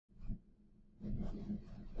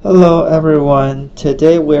Hello everyone,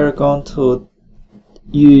 today we're going to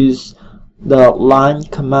use the line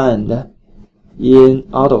command in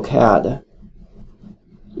AutoCAD.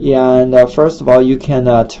 And first of all, you can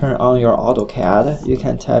turn on your AutoCAD. You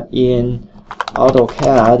can type in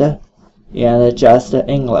AutoCAD and adjust the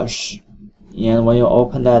English. And when you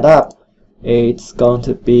open that up, it's going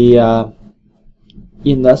to be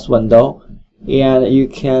in this window, and you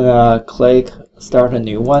can click Start a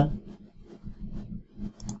New One.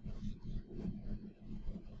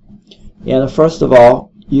 And first of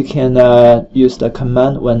all, you can use the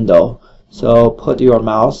command window. So put your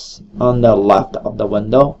mouse on the left of the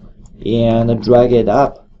window and drag it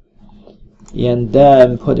up. And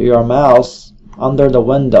then put your mouse under the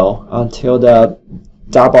window until the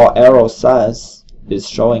double arrow signs is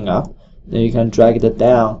showing up. Then you can drag it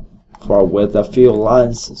down with a few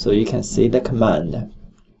lines so you can see the command.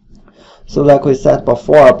 So like we said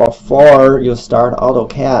before you start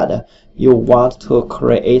AutoCAD, you want to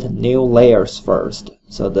create new layers first.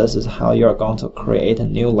 So this is how you're going to create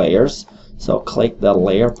new layers. So click the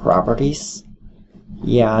layer properties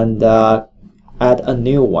and add a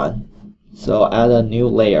new one. So add a new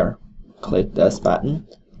layer. Click this button.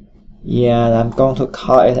 And I'm going to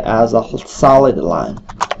call it as a solid line.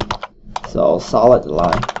 So solid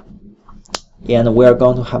line. And we're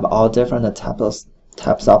going to have all different types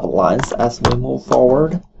of lines as we move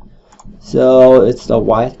forward. So it's the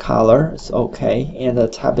white color, it's okay, and the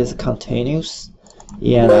type is continuous,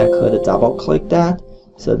 and I could double click that.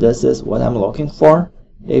 So this is what I'm looking for.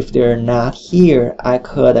 If they're not here, I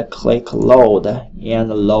could click load and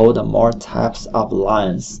load more types of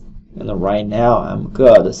lines. And right now I'm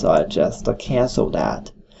good, so I just cancel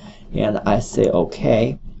that and I say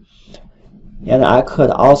okay. And I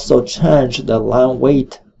could also change the line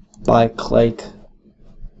weight by click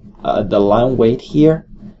the line weight here.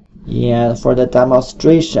 And for the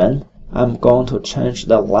demonstration, I'm going to change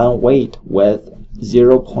the line weight with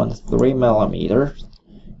 0.3 millimeters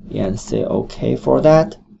and say OK for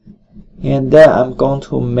that. And then I'm going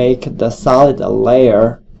to make the solid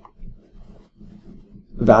layer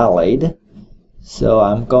valid. So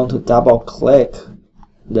I'm going to double click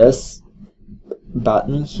this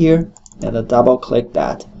button here and double click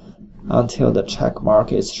that until the check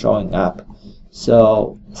mark is showing up.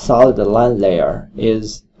 So solid line layer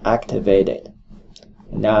is activated.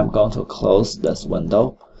 Now I'm going to close this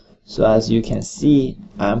window. So as you can see,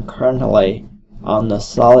 I'm currently on the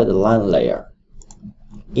solid line layer.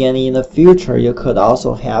 And in the future, you could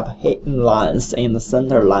also have hidden lines and the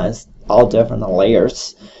center lines, all different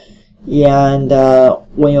layers. And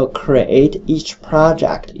when you create each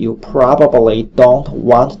project, you probably don't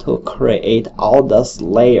want to create all these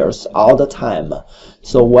layers all the time.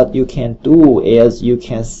 So what you can do is you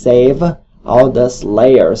can save all these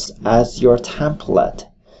layers as your template.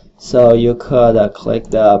 So you could click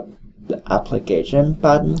the application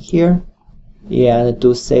button here and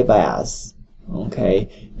do save as. Okay,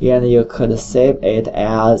 and you could save it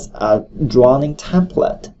as a drawing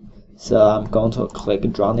template. So I'm going to click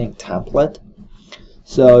drawing template.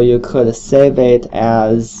 So you could save it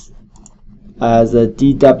as a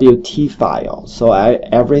DWT file. So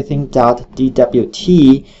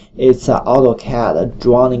everything.dwt is an AutoCAD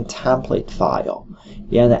drawing template file,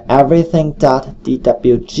 and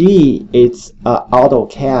everything.dwg is an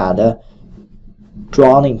AutoCAD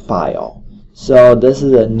drawing file. So this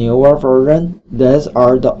is a newer version. These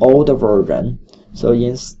are the older version. So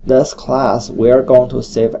in this class, we are going to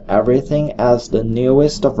save everything as the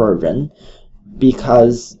newest version,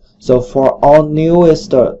 because for all new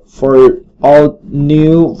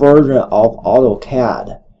version of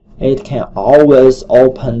AutoCAD, it can always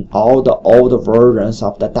open all the old versions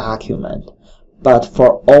of the document. But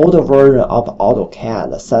for older version of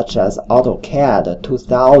AutoCAD, such as AutoCAD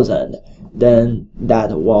 2000, then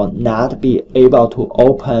that will not be able to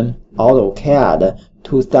open AutoCAD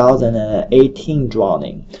 2018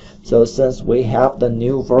 drawing. So since we have the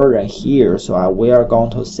new version here, so we are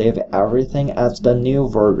going to save everything as the new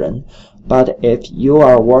version. But if you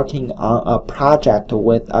are working on a project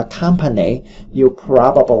with a company, you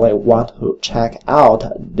probably want to check out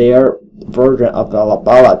their version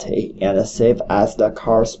availability and save as the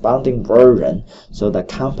corresponding version so the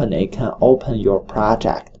company can open your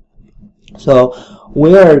project. So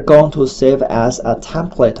we are going to save as a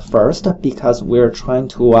template first, because we're trying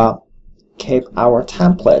to keep our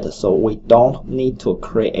template, so we don't need to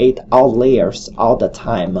create all layers all the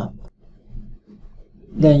time.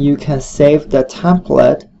 Then you can save the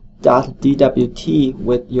template.dwt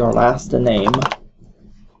with your last name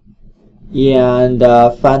and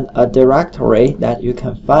find a directory that you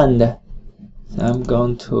can find So I'm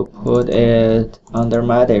going to put it under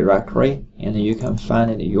my directory, and you can find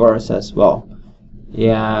it yours as well,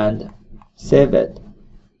 and save it.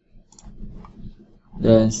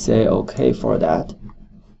 Then say OK for that.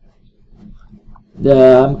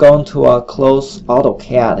 Then I'm going to close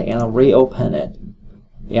AutoCAD and reopen it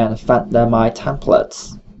and find my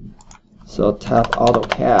templates. So tap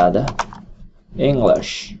AutoCAD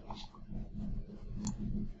English.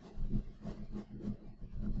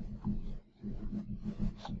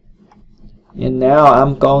 And now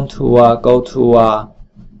I'm going to go to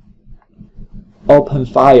Open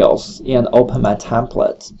Files and open my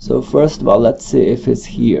templates. So first of all, let's see if it's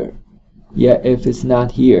here. Yeah, if it's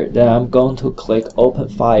not here, then I'm going to click Open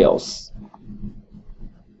Files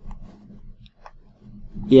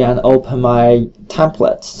and open my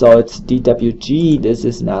template. So it's DWG. This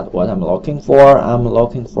is not what I'm looking for. I'm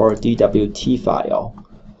looking for a DWT file.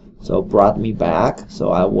 So brought me back.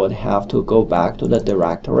 So I would have to go back to the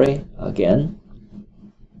directory again.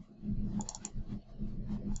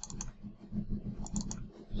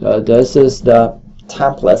 So this is the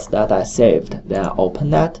templates that I saved. Then I open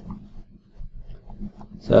that.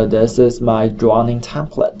 So this is my drawing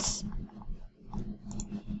templates.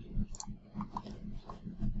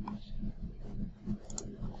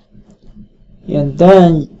 And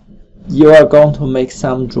then you are going to make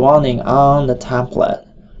some drawing on the template,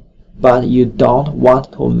 but you don't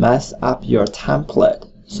want to mess up your template.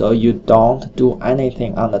 So you don't do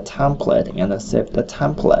anything on the template and save the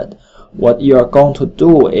template. What you're going to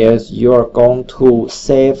do is you're going to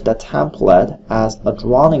save the template as a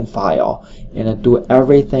drawing file and do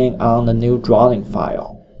everything on the new drawing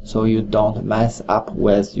file, so you don't mess up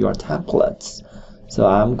with your templates. So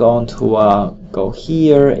I'm going to go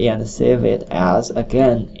here and save it as a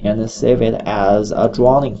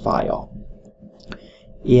drawing file,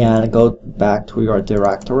 and go back to your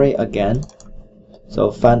directory again.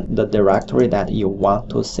 So find the directory that you want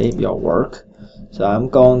to save your work. So I'm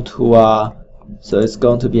going to so it's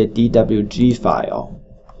going to be a DWG file,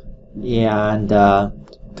 and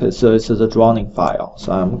so it's a drawing file.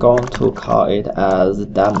 So I'm going to call it as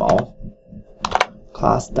demo,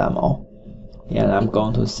 class demo, and I'm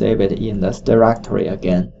going to save it in this directory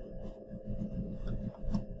again.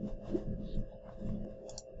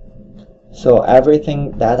 So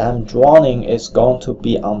everything that I'm drawing is going to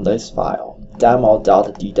be on this file,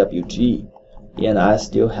 demo.dwg. And I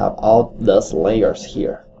still have all those layers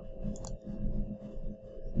here.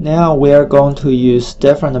 Now we are going to use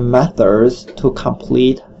different methods to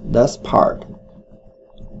complete this part.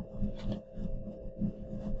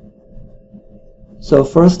 So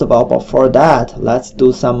first of all, before that, let's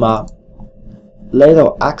do some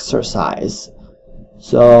little exercise.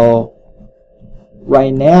 So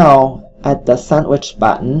right now at the sandwich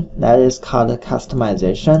button, that is called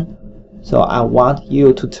customization. So I want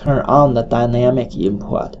you to turn on the dynamic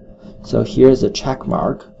input. So here's a check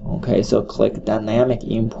mark. Okay, so click dynamic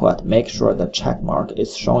input. Make sure the check mark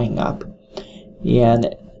is showing up.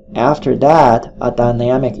 And after that, a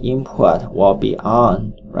dynamic input will be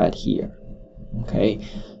on right here. Okay,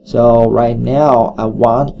 so right now I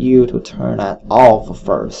want you to turn that off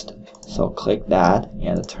first. So click that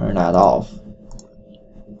and turn that off.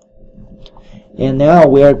 And now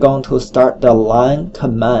we are going to start the line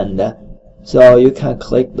command. So you can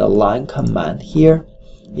click the line command here,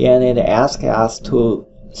 and it asks us to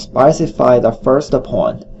specify the first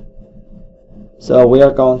point. So we are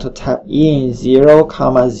going to type in 0,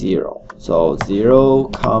 0. So 0,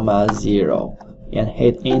 0 and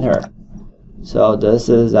hit enter. So this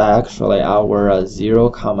is actually our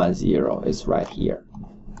 0, 0 is right here.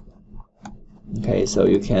 Okay, so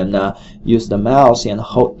you can use the mouse and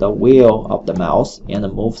hold the wheel of the mouse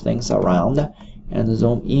and move things around and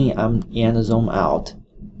zoom in and zoom out.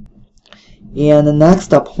 And the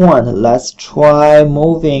next point, let's try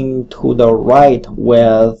moving to the right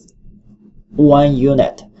with 1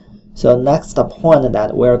 unit. So next point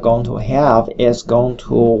that we're going to have is going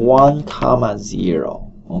to 1,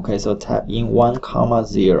 0. Okay, so type in 1,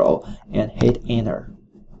 0 and hit enter.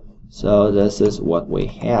 So this is what we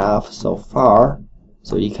have so far.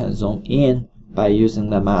 So you can zoom in by using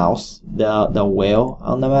the mouse, the wheel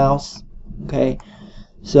on the mouse. Okay,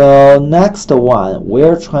 so next one,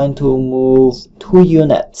 we're trying to move 2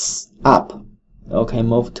 units up. Okay,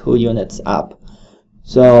 move 2 units up.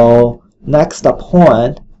 So next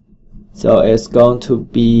point, so it's going to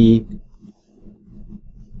be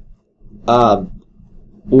 1,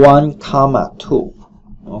 2.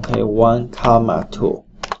 Okay, 1, 2,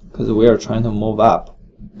 because we are trying to move up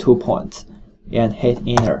 2 points and hit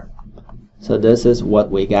enter. So this is what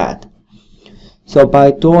we got. So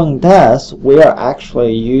by doing this, we are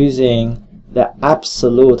actually using the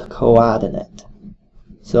absolute coordinate.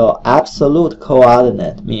 So absolute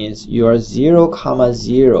coordinate means your 0,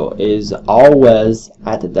 0 is always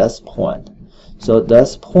at this point. So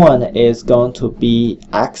this point is going to be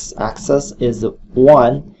x-axis is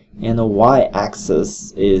 1 and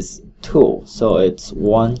y-axis is 2. So it's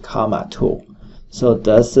 1, 2. So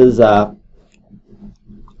this is a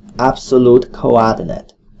absolute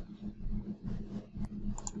coordinate.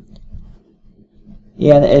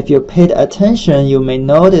 And if you paid attention, you may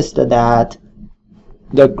notice that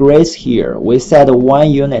the grades here, we set 1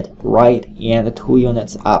 unit right and 2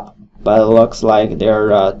 units up, but it looks like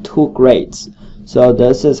there are 2 grades. So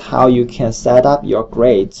this is how you can set up your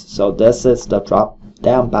grades. So this is the drop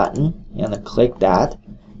down button, and click that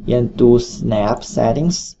and do snap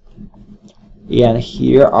settings. And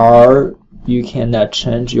here are, you can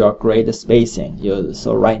change your grade spacing.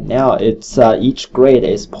 So right now it's each grade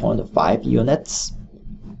is 0.5 units.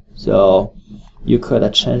 So you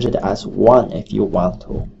could change it as 1 if you want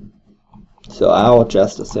to. So I will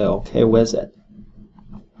just say OK with it.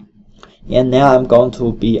 And now I'm going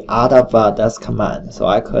to be out of this command. So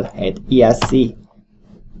I could hit ESC.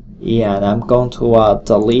 And I'm going to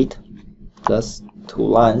delete these 2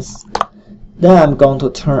 lines. Then I'm going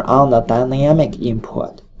to turn on the dynamic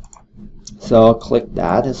input. So click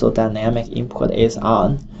that. So dynamic input is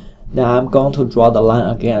on. Then I'm going to draw the line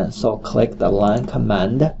again. So click the line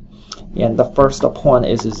command. And the first point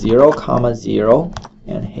is 0, 0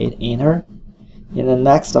 and hit enter. In the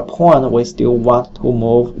next point, we still want to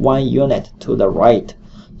move 1 unit to the right.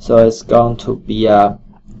 So it's going to be 1,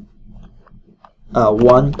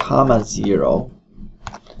 0.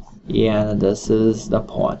 And this is the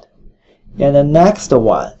point. And the next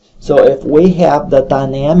one, so if we have the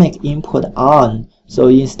dynamic input on, so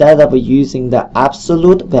instead of using the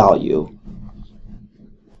absolute value,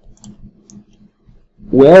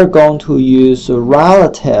 we're going to use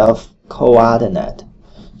relative coordinate.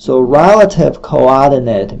 So relative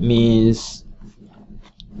coordinate means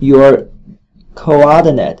your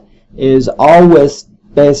coordinate is always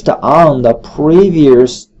based on the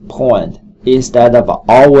previous point instead of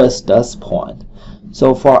always this point.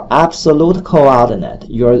 So for absolute coordinate,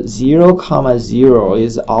 your 0, 0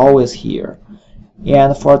 is always here.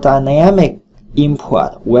 And for dynamic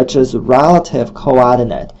input, which is relative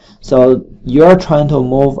coordinate, so you're trying to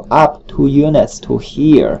move up 2 units to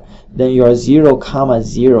here, then your 0,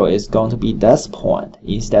 0 is going to be this point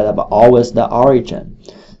instead of always the origin.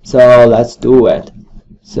 So let's do it.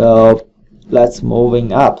 So let's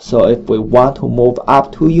moving up. So if we want to move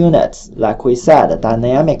up 2 units, like we said, the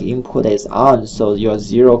dynamic input is on, so your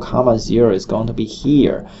 0, 0 is going to be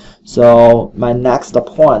here. So my next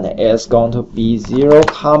point is going to be 0,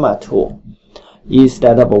 2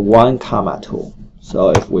 instead of 1, 2.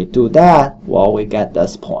 So if we do that, well, we get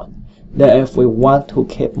this point. Then if we want to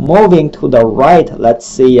keep moving to the right, let's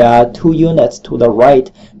see 2 units to the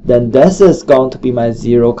right, then this is going to be my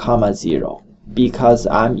 0, 0 because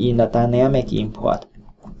I'm in the dynamic input.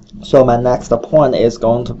 So my next point is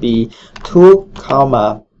going to be 2,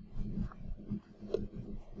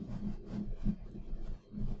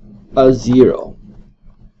 0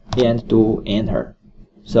 and do enter.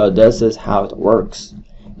 So this is how it works.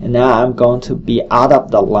 And now I'm going to be out of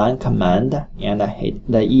the line command and I hit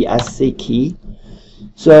the ESC key.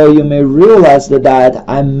 So you may realize that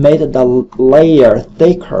I made the layer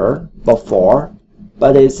thicker before,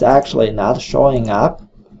 but it's actually not showing up.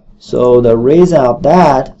 So the reason of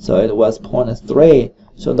that, so it was 0.3.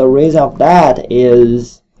 So the reason of that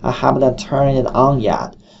is I haven't turned it on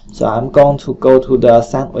yet. So I'm going to go to the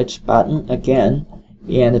sandwich button again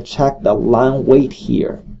and check the line weight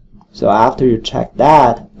here. So after you check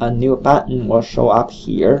that, a new button will show up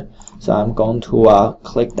here. So I'm going to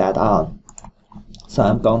click that on. So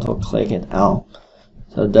I'm going to click it on.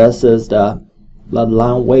 So this is the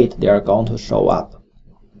line weight they are going to show up.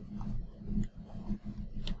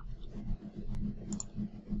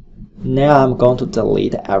 Now I'm going to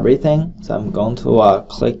delete everything. So I'm going to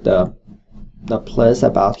click the place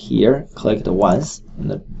about here. Click it once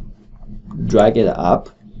and drag it up,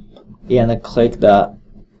 and click the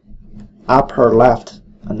upper left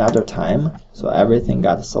another time, so everything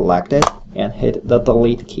got selected, and hit the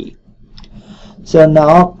delete key. So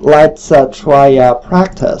now let's try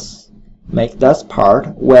practice. Make this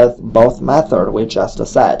part with both methods we just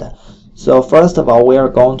said. So first of all, we are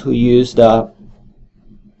going to use the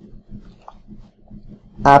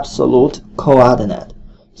absolute coordinate.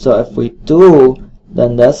 So if we do,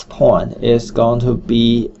 then this point is going to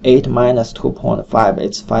be 8 minus 2.5,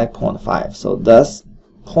 it's 5.5. So this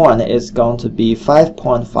point is going to be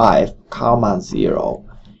 5.5, 0.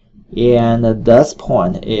 and this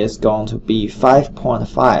point is going to be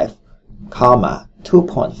 5.5 comma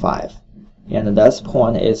 2.5, and this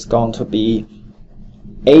point is going to be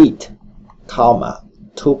 8 comma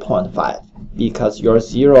 2.5, because your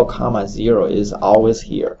 0 comma 0 is always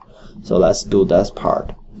here. So let's do this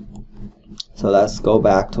part. So let's go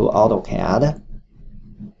back to AutoCAD.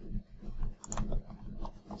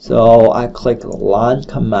 So I click line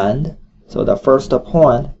command. So the first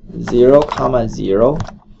point 0 comma 0,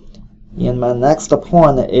 and my next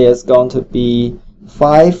point is going to be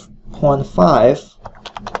 5.5.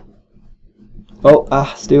 Oh,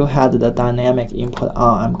 I still had the dynamic input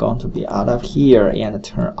on. I'm going to be out of here and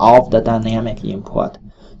turn off the dynamic input.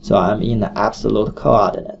 So I'm in the absolute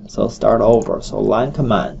coordinate. So start over. So line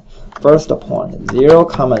command. First point 0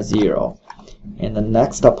 comma 0, and the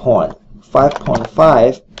next point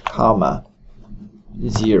 5.5 comma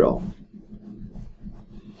 0.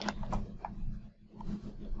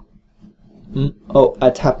 Oh, I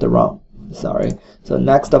tapped wrong. Sorry. So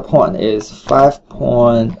next point is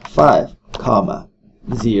 5.5 comma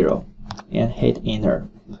 0, and hit enter.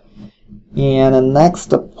 And the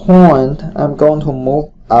next point I'm going to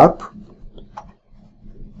move up.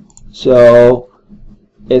 So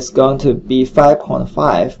it's going to be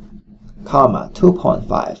 5.5 comma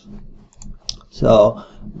 2.5. So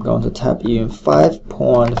I'm going to type in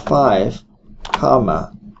 5.5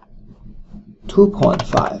 comma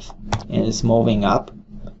 2.5, and it's moving up.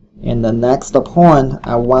 And the next point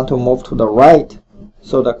I want to move to the right,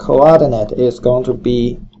 so the coordinate is going to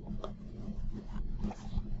be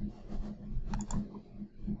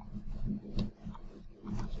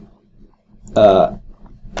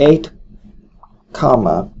 8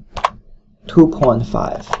 comma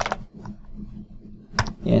 2.5,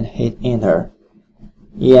 and hit enter.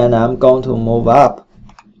 And I'm going to move up.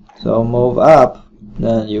 So move up,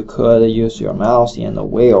 then you could use your mouse and the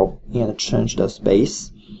wheel and change the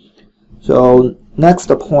space. So next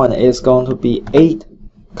point is going to be 8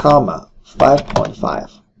 comma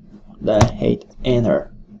 5.5, then hit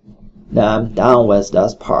enter. Then I'm done with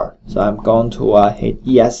this part. So I'm going to hit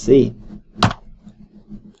ESC.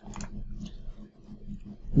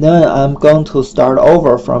 Then I'm going to start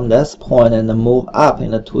over from this point and move up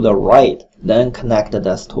and to the right, then connect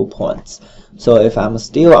these 2 points. So if I'm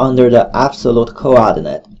still under the absolute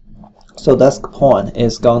coordinate, so this point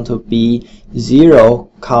is going to be 0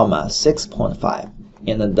 comma 6.5,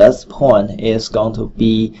 and this point is going to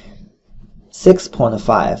be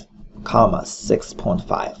 6.5 comma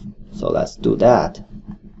 6.5. So let's do that.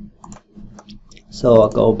 So I'll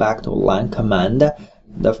go back to line command.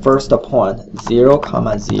 The first point 0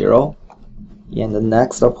 comma 0, and the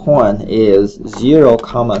next point is 0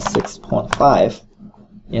 comma 6.5,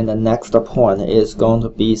 and the next point is going to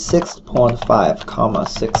be 6.5 comma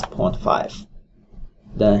 6.5.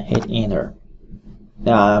 Then hit enter.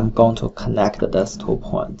 Now I'm going to connect these 2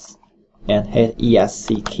 points and hit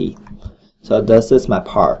ESC key. So this is my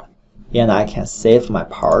part, and I can save my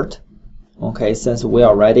part. Okay, since we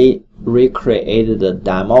already recreated the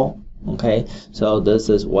demo. Okay, so this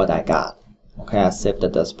is what I got. Okay, I saved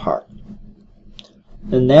this part.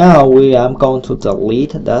 And now I'm going to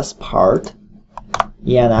delete this part,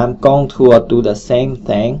 and I'm going to do the same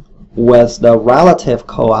thing with the relative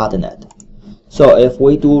coordinate. So if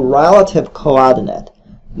we do relative coordinate,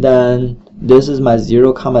 then this is my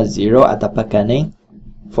 0 comma 0 at the beginning.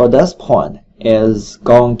 For this point is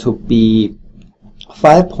going to be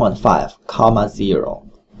 5.5 comma 0.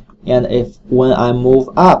 And if when I move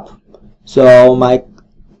up, so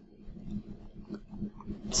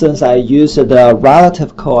since I use the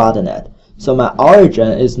relative coordinate, so my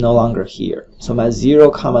origin is no longer here. So my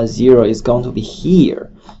 0 comma 0 is going to be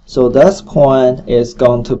here. So this point is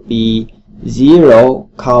going to be 0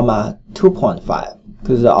 comma 2.5,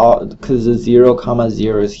 because the 0 comma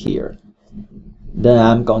 0 is here. Then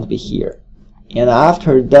I'm going to be here. And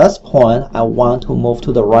after this point, I want to move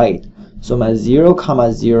to the right. So my 0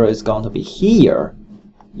 comma 0 is going to be here.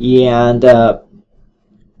 And the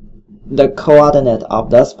coordinate of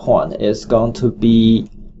this point is going to be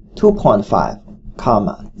 2.5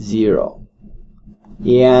 comma 0.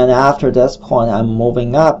 And after this point I'm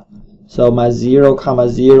moving up, so my 0 comma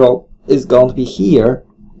 0 is going to be here,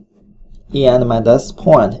 and my this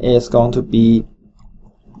point is going to be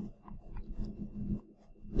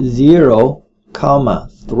 0 comma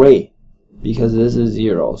 3, because this is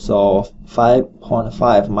 0, so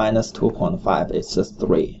 5.5 minus 2.5 is just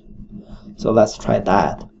 3. So let's try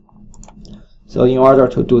that. So in order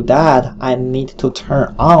to do that, I need to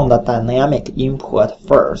turn on the dynamic input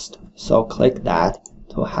first. So click that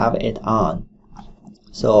to have it on.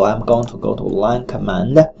 So I'm going to go to line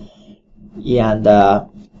command, and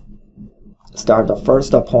start the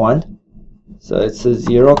first point. So it's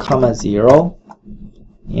 0, 0,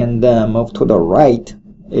 and then move to the right.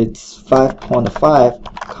 It's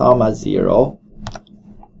 5.5, 0,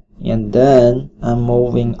 and then I'm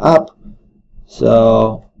moving up.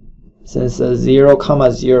 So since 0,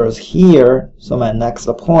 0 is here, so my next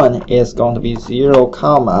point is going to be 0,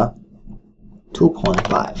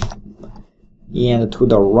 2.5. And to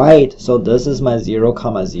the right, so this is my 0,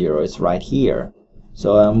 0, it's right here.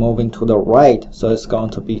 So I'm moving to the right, so it's going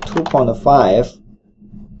to be 2.5,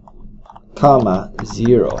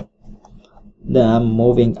 0. Then I'm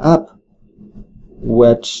moving up,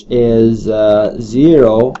 which is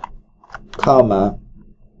 0,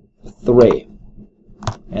 3,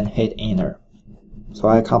 and hit enter. So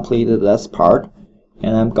I completed this part,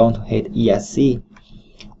 and I'm going to hit ESC,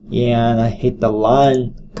 and I hit the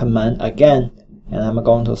line command again, and I'm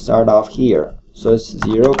going to start off here. So it's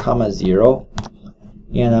 0, 0,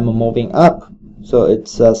 and I'm moving up, so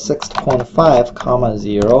it's 6.5,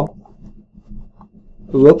 0.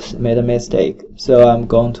 Whoops, made a mistake. So I'm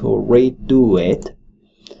going to redo it.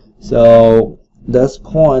 So this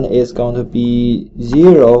point is going to be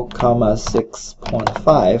 0,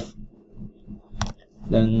 6.5,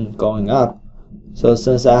 then going up. So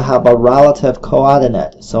since I have a relative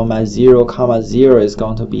coordinate, so my 0, 0 is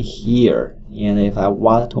going to be here. And if I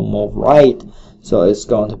want to move right, so it's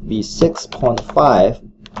going to be 6.5,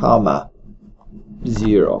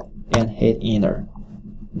 0, and hit enter.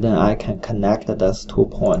 Then I can connect those 2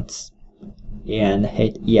 points and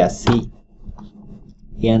hit ESC.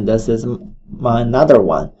 And this is my another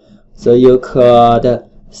one. So you could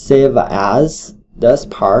save as this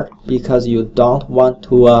part because you don't want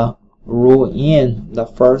to rule in the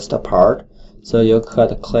first part. So you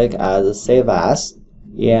could click as save as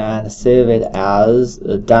and save it as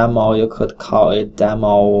a demo. You could call it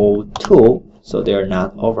demo 2, so they're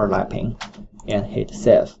not overlapping, and hit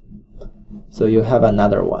save. So you have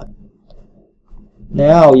another one.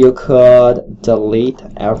 Now you could delete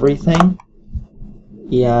everything,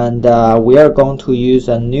 and we are going to use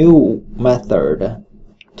a new method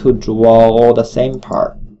to draw the same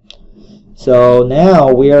part. So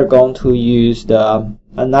now we are going to use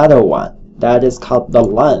another one that is called the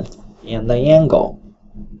length and the angle.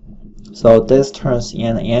 So distance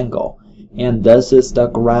and angle, and this is the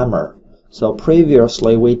grammar. So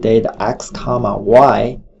previously we did x,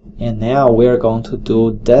 y, and now we're going to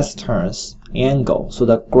do distance, angle. So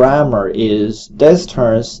the grammar is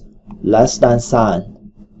distance less than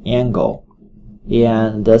sign, angle.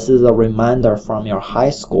 And this is a reminder from your high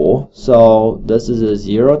school. So this is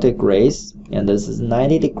 0 degrees, and this is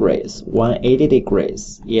 90 degrees, 180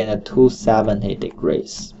 degrees, and 270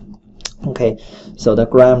 degrees. Okay, so the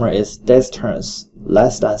grammar is distance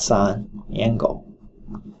less than sign, angle.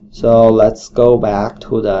 So let's go back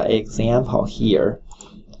to the example here.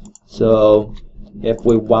 So if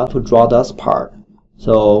we want to draw this part,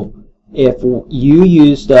 so if you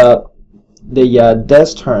use the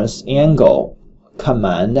distance angle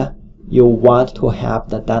command, you want to have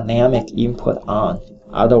the dynamic input on,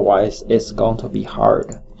 otherwise it's going to be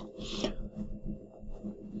hard.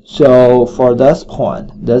 So for this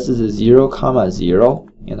point, this is 0, 0,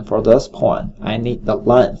 and for this point I need the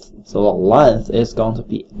length. So the length is going to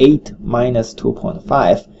be 8 minus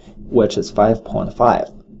 2.5, which is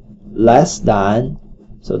 5.5, less than,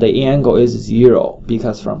 so the angle is 0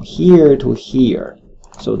 because from here to here,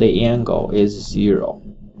 so the angle is 0.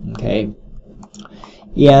 Okay,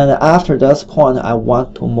 and after this point I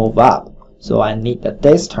want to move up, so I need the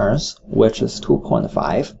distance, which is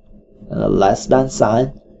 2.5, and the less than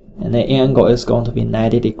sign, and the angle is going to be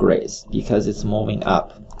 90 degrees because it's moving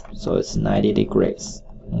up, so it's 90 degrees.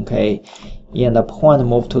 Okay, and the point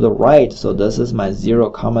move to the right, so this is my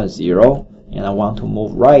 0, 0, and I want to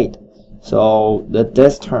move right, so the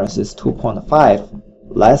distance is 2.5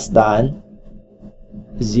 less than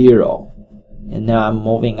 0, and now I'm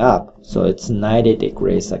moving up, so it's 90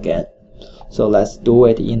 degrees again. So let's do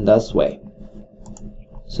it in this way.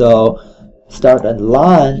 So start a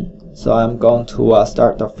line. So I'm going to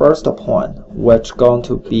start the first point, which is going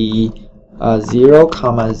to be 0,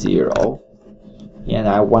 0, and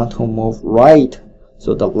I want to move right.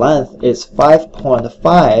 So the length is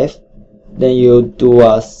 5.5. Then you do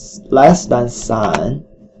a less than sign,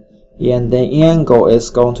 and the angle is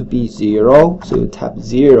going to be 0. So you tap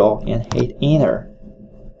 0 and hit enter.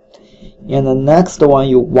 And the next one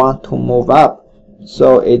you want to move up.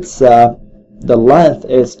 So it's the length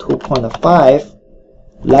is 2.5.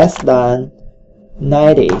 less than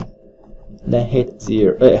 90, then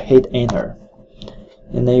hit enter.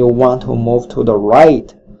 And then you want to move to the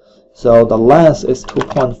right, so the length is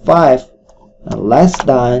 2.5 and less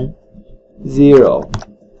than 0,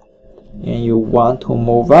 and you want to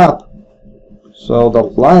move up. So the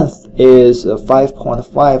length is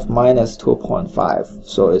 5.5 minus 2.5,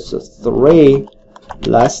 so it's 3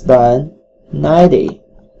 less than 90,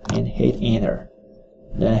 and hit enter.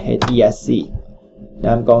 Then hit ESC.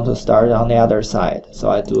 Then I'm going to start on the other side. So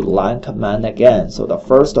I do line command again. So the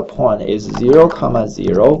first point is 0,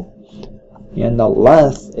 0, and the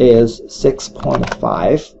length is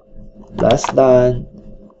 6.5 less than,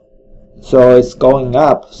 so it's going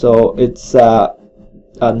up, so it's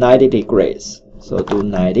 90 degrees. So do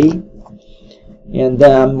 90, and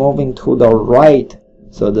then I'm moving to the right.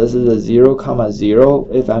 So this is a 0, 0.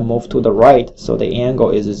 If I move to the right, so the angle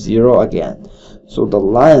is 0 again. So the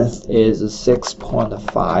length is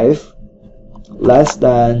 6.5 less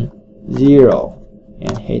than 0,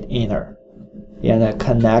 and hit enter. And then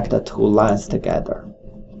connect the two lines together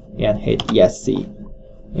and hit ESC.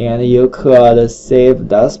 And you could save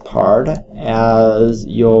this part as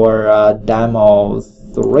your demo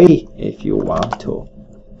 3 if you want to,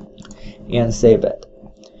 and save it.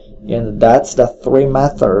 And that's the 3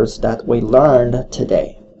 methods that we learned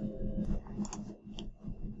today.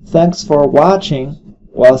 Thanks for watching.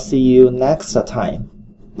 We'll see you next time.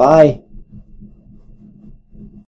 Bye.